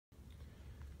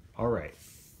All right,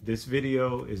 this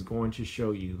video is going to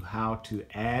show you how to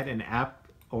add an app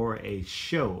or a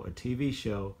show, a TV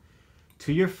show,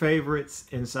 to your favorites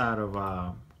inside of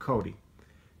Kodi.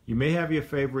 You may have your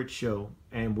favorite show,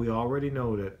 and we already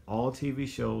know that all TV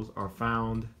shows are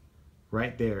found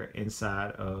right there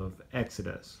inside of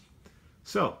Exodus.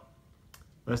 So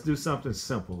let's do something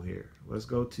simple here. Let's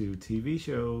go to TV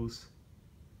shows,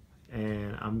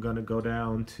 and I'm going to go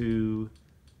down to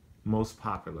most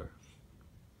popular.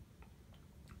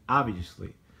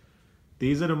 Obviously,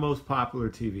 these are the most popular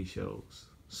TV shows.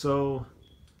 So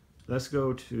let's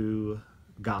go to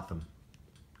Gotham.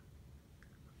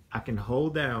 I can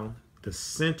hold down the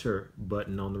center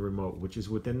button on the remote, which is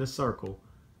within the circle.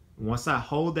 Once I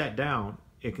hold that down,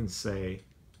 it can say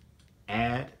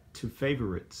add to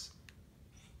favorites.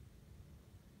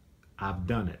 I've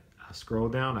done it. I scroll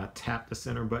down, I tap the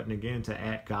center button again to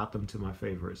add Gotham to my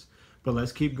favorites. But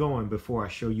let's keep going before I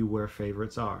show you where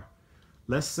favorites are.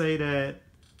 Let's say that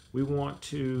we want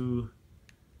to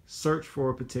search for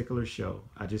a particular show.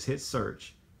 I just hit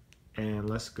search, and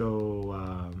let's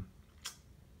go,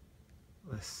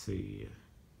 let's see.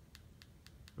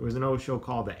 There was an old show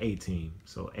called The A-Team.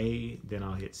 So A, then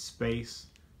I'll hit space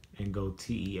and go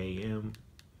TEAM,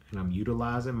 and I'm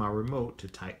utilizing my remote to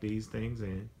type these things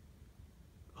in.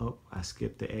 Oh, I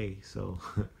skipped the A, so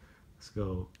let's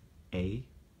go A.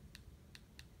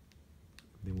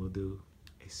 Then we'll do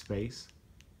a space,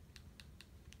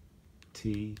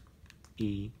 T,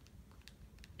 E,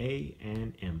 A,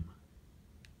 and M.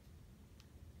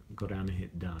 Go down and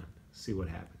hit done. See what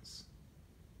happens.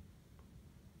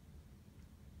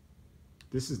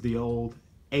 This is the old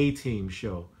A-Team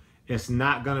show. It's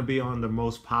not going to be on the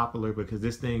most popular because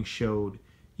this thing showed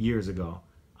years ago.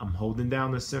 I'm holding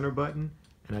down the center button,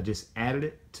 and I just added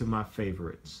it to my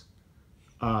favorites.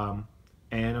 And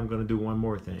I'm going to do one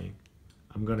more thing.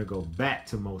 I'm going to go back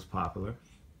to most popular.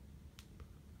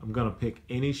 I'm going to pick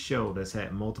any show that's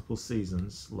had multiple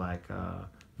seasons, like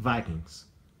Vikings,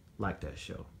 like that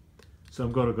show. So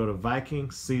I'm going to go to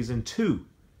Vikings Season 2,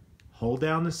 hold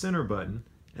down the center button,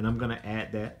 and I'm going to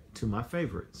add that to my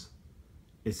favorites.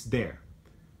 It's there.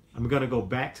 I'm going to go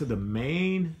back to the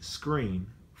main screen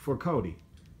for Kodi.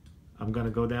 I'm going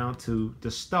to go down to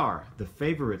the star, the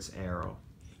favorites arrow.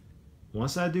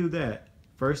 Once I do that,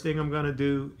 first thing I'm going to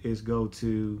do is go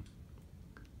to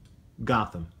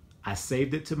Gotham. I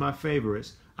saved it to my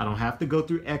favorites. I don't have to go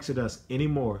through Exodus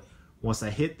anymore. Once I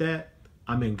hit that,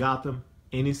 I'm in Gotham.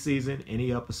 Any season,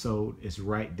 any episode is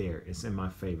right there. It's in my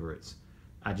favorites.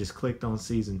 I just clicked on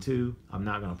season 2. I'm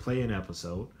not going to play an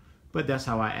episode, but that's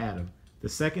how I add them. The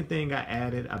second thing I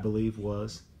added, I believe,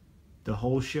 was the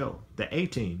whole show, the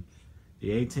A-Team. The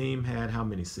A-Team had how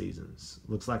many seasons?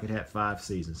 Looks like it had 5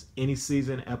 seasons. Any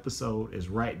season episode is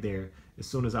right there as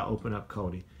soon as I open up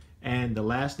Kodi. And the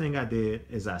last thing I did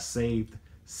is I saved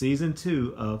season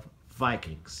 2 of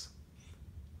Vikings.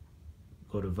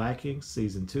 Go to Vikings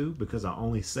season 2 because I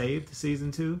only saved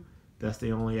season 2. That's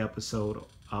the only episode.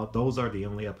 Those are the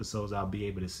only episodes I'll be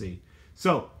able to see.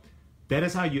 So that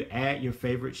is how you add your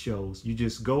favorite shows. You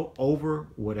just go over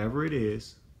whatever it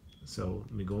is. So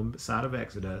let me go inside of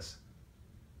Exodus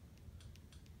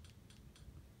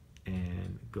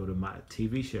and go to my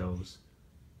TV shows.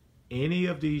 Any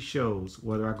of these shows,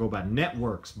 whether I go by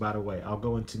networks, by the way, I'll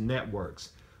go into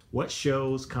networks. What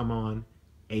shows come on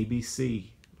ABC?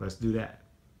 Let's do that.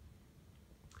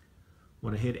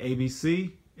 When I hit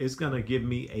ABC, it's going to give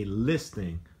me a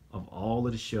listing of all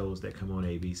of the shows that come on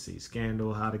ABC.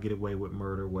 Scandal, How to Get Away with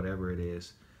Murder, whatever it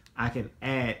is. I can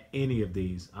add any of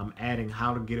these. I'm adding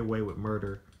How to Get Away with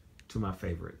Murder to my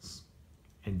favorites.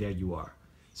 And there you are.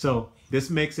 So this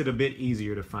makes it a bit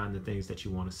easier to find the things that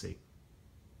you want to see.